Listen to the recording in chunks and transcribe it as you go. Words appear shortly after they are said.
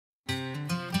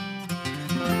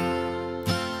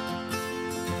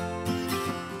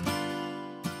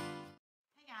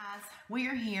We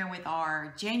are here with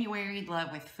our January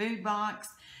Love with Food box.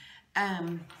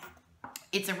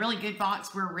 It's a really good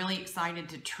box. We're really excited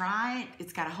to try it.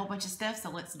 It's got a whole bunch of stuff, so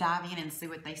let's dive in and see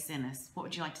what they sent us. What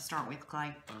would you like to start with,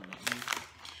 Clay?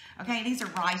 Okay, these are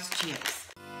rice chips.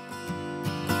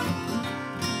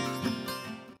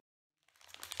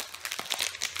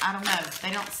 I don't know.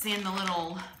 They don't send the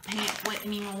little pamphlet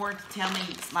anymore to tell me,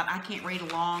 like I can't read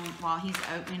along while he's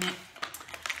opening it.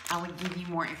 I would give you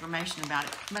more information about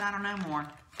it, but I don't know more.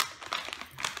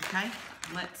 Okay,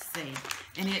 let's see.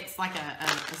 And it's like a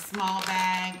small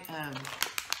bag,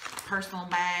 personal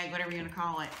bag, whatever you're gonna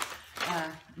call it.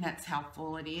 And that's how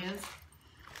full it is.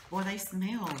 Boy, they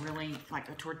smell really like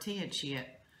a tortilla chip.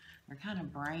 They're kind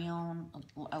of brown,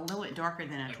 a little bit darker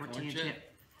than a tortilla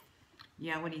chip.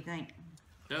 Yeah, what do you think?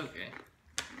 Okay.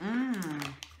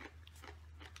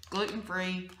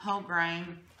 Gluten-free, whole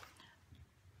grain.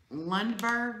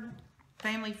 Lundberg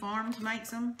Family Farms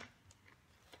makes them.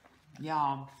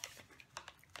 Y'all,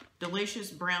 delicious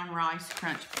brown rice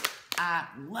crunch. I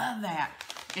love that.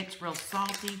 It's real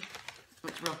salty.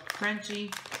 It's real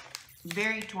crunchy.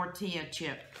 Very tortilla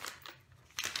chip.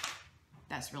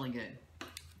 That's really good.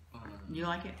 You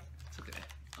like it? It's okay.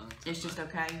 It's just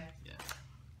okay? Yeah.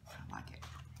 I like it.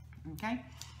 Okay.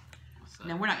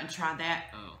 Now, we're not going to try that.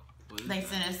 Oh. They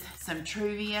sent us some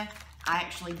trivia. I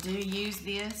actually do use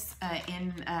this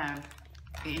in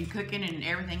cooking and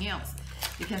everything else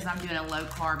because I'm doing a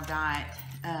low-carb diet.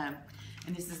 And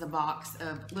this is a box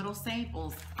of little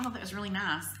samples. Oh, that was really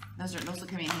nice. Those will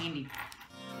come in handy.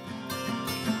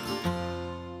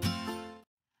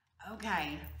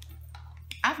 Okay.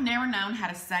 I've never known how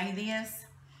to say this.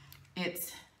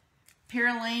 It's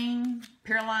Pyroline.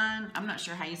 I'm not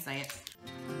sure how you say it.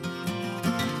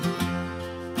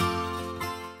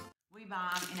 We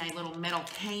buy them in a little metal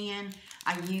can.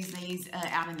 I use these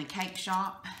out in the cake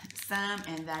shop some,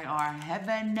 and they are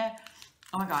heaven.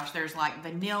 Oh my gosh, there's like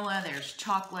vanilla, there's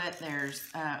chocolate,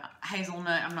 there's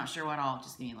hazelnut. I'm not sure what all.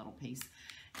 Just give me a little piece.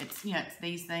 It's, you know, it's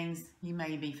these things. You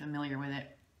may be familiar with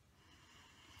it.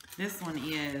 This one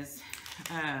is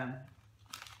a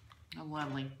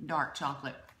lovely dark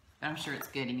chocolate, but I'm sure it's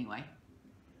good anyway.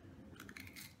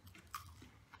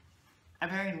 A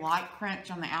very light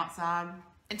crunch on the outside.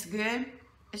 It's good.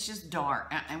 It's just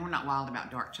dark, and we're not wild about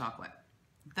dark chocolate.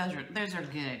 Those are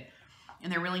good,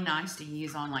 and they're really nice to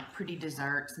use on like pretty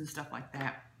desserts and stuff like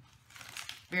that.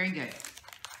 Very good.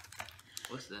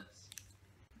 What's this?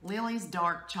 Lily's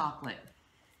dark chocolate.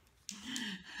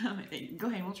 Go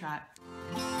ahead, we'll try it.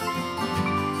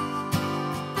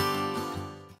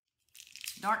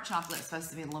 Dark chocolate is supposed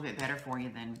to be a little bit better for you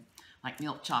than like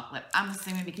milk chocolate. I'm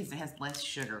assuming because it has less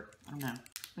sugar. I don't know.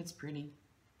 It's pretty.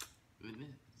 It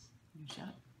is. You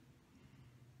shut.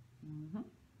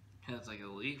 Has like a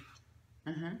leaf.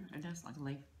 It does like a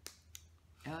leaf.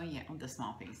 Oh yeah, with the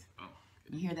small piece. Oh.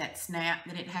 You hear that snap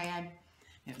that it had?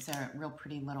 It was a real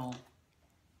pretty little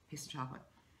piece of chocolate.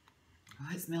 Oh,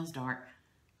 it smells dark.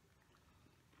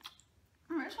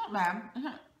 It's not bad.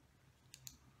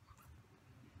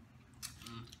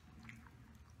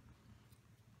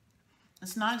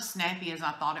 It's not as snappy as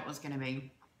I thought it was going to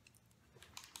be.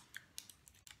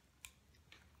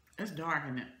 It's dark,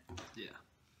 isn't it? Yeah.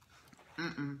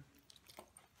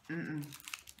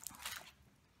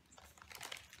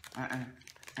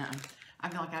 I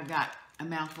feel like I've got a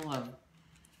mouthful of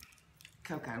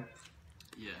cocoa.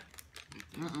 Yeah.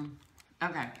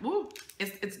 Okay. Woo.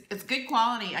 It's good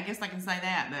quality. I guess I can say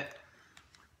that, but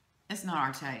it's not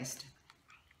our taste.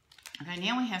 Okay,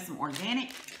 now we have some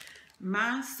organic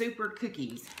My Super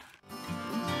cookies.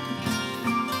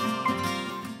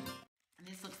 And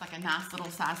this looks like a nice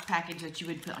little size package that you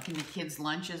would put like in the kids'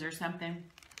 lunches or something.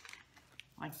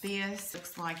 Like this.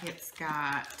 Looks like it's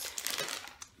got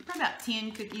probably about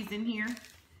 10 cookies in here.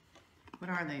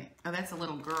 What are they? Oh, that's a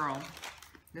little girl.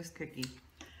 This cookie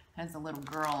has a little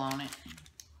girl on it.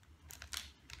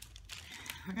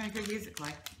 What kind of cookie is it,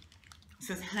 Clay? It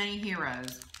says Honey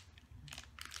Heroes.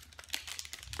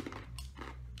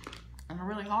 And a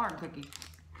really hard cookie.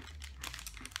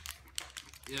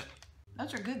 Yep.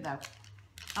 Those are good though.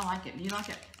 I like it. Do you like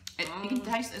it? You can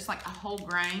taste it's like a whole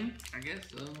grain. I guess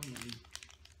so.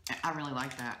 I really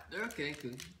like that. They're okay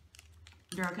cookies.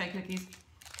 They're okay cookies.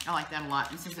 I like that a lot.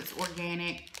 And since it's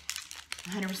organic,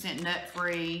 100%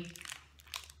 nut-free,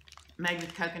 made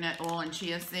with coconut oil and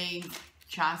chia seeds,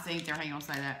 or how you want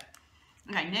to say that.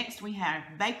 Okay, next we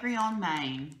have Bakery on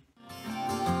Main.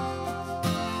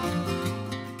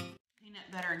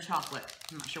 Peanut butter and chocolate.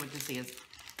 I'm not sure what this is.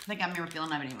 I think I remember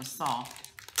feeling of it. It was soft.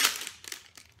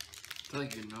 It's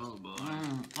like a granola bar.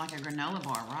 Like a granola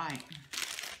bar, right?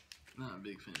 Not a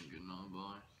big fan of granola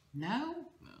bars. No?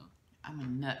 No. I'm a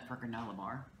nut for granola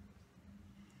bar.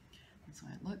 That's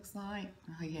what it looks like.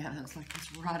 Oh yeah, it looks like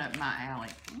it's right up my alley.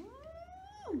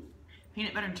 Ooh.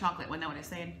 Peanut butter and chocolate, wasn't that what it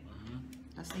said?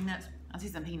 I see nuts. I see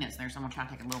some peanuts there, so I'm gonna try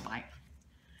to take a little bite.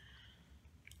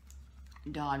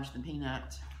 Dodge the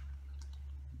peanuts.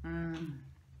 I'll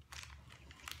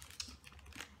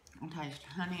taste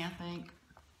honey, I think.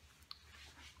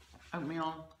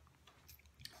 Oatmeal.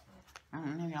 I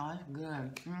don't know, y'all. That's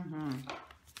good.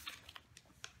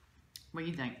 What do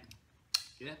you think?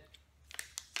 Yeah.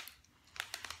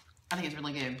 I think it's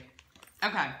really good.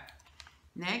 Okay.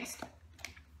 Next,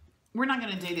 we're not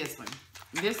going to do this one.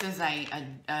 This is like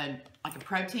a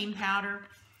protein powder.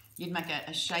 You'd make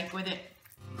a shake with it.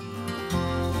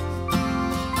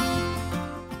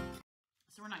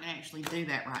 So we're not going to actually do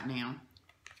that right now.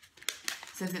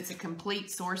 It says it's a complete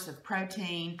source of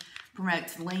protein,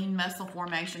 promotes lean muscle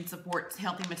formation, supports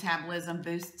healthy metabolism,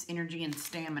 boosts energy and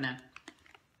stamina.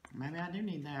 Maybe I do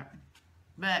need that.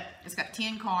 But it's got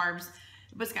 10 carbs,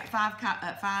 but it's got five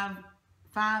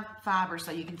fibers,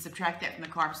 so you can subtract that from the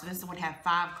carbs. So this would have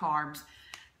 5 carbs,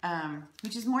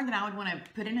 which is more than I would want to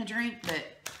put in a drink, but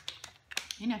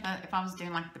you know, if I was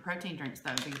doing like the protein drinks,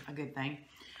 that would be a good thing.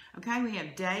 Okay, we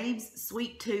have Dave's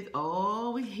Sweet Tooth.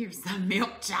 Oh, here's some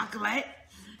milk chocolate.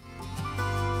 I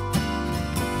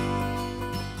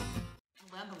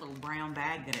love the little brown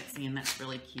bag that it's in. That's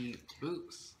really cute.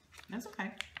 Oops. That's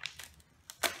okay.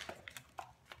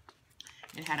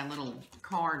 It had a little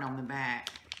card on the back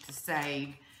to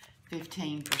save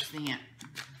 15%. It's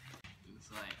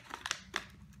like...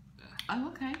 Oh,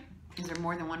 okay. Is there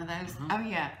more than one of those? Oh,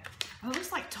 yeah. Oh, it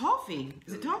looks like toffee.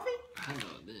 Is it toffee? I know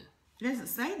it is. It doesn't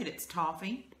say that it's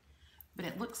toffee, but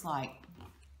it looks like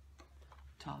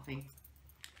toffee.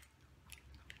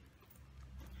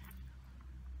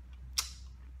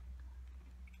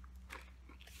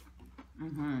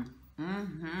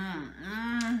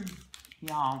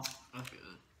 Y'all. That's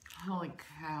good. Holy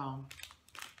cow.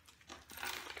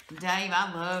 Dave,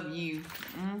 I love you.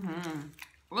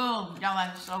 Oh, y'all,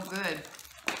 that is so good.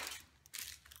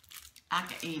 I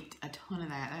could eat a ton of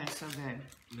that. That is so good.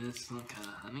 It's some kind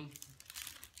of honey.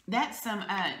 That's some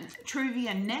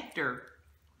Truvia nectar.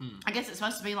 I guess it's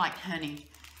supposed to be like honey,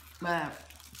 but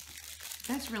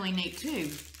that's really neat too.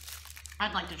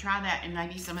 I'd like to try that and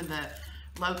maybe some of the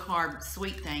low-carb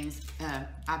sweet things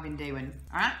I've been doing.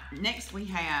 All right, next we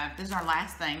have, this is our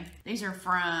last thing. These are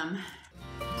from,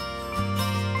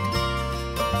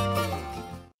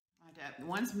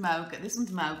 one's mocha. This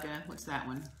one's mocha. What's that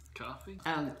one? Coffee?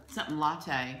 Oh, something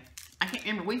latte. I can't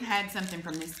remember. We've had something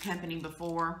from this company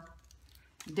before.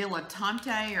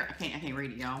 Dilettante, or I can't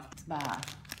read it, y'all. It's by, I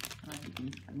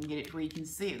can get it where you can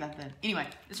see it. Anyway,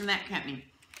 it's from that company,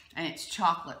 and it's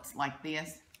chocolates like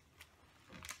this.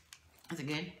 Is it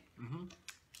good?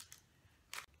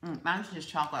 Mine's just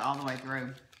chocolate all the way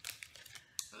through.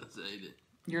 Let's eat it.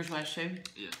 Yours was too?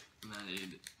 Yeah, and I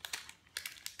ate it.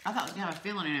 I thought it was gonna have a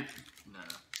filling in it. No.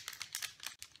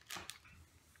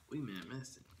 We may have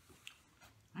missed it.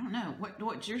 I don't know.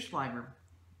 What's yours flavor?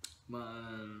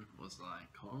 Mine was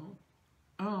like caramel.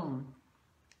 Oh.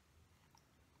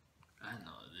 I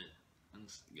know it is. I'm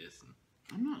just guessing.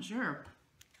 I'm not sure.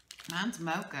 Mine's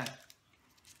mocha.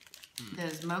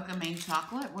 Does mocha mean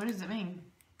chocolate? What does it mean?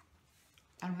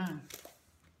 I don't know.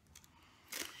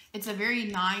 It's a very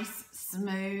nice,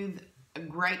 smooth,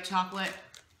 great chocolate.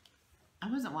 I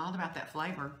wasn't wild about that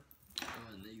flavor.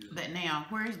 But now,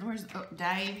 where's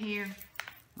Dave here?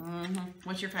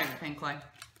 What's your favorite pink clay?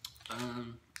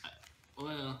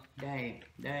 Well. Dave.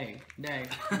 No.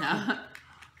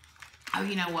 Oh,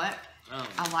 you know what? Oh.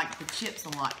 I like the chips a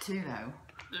lot too, though.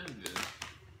 They're good.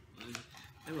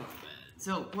 They weren't bad.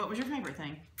 So, what was your favorite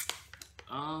thing?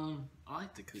 I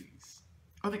like the cookies.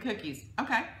 Oh, the cookies.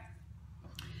 Okay.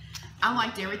 I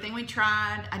liked everything we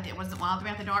tried. Wasn't wild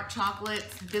about the dark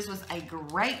chocolates. This was a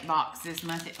great box this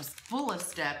month. It was full of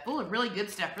stuff, full of really good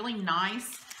stuff, really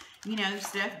nice, you know,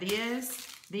 stuff. This.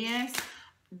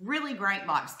 Really great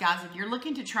box, guys. If you're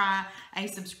looking to try a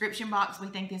subscription box, we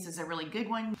think this is a really good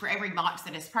one. For every box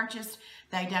that is purchased,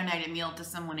 they donate a meal to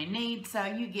someone in need, so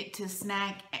you get to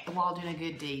snack while doing a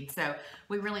good deed. So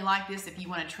we really like this. If you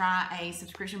want to try a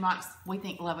subscription box, we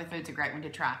think Lovely Food's a great one to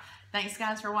try. Thanks,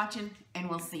 guys, for watching, and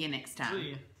we'll see you next time. See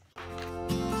ya.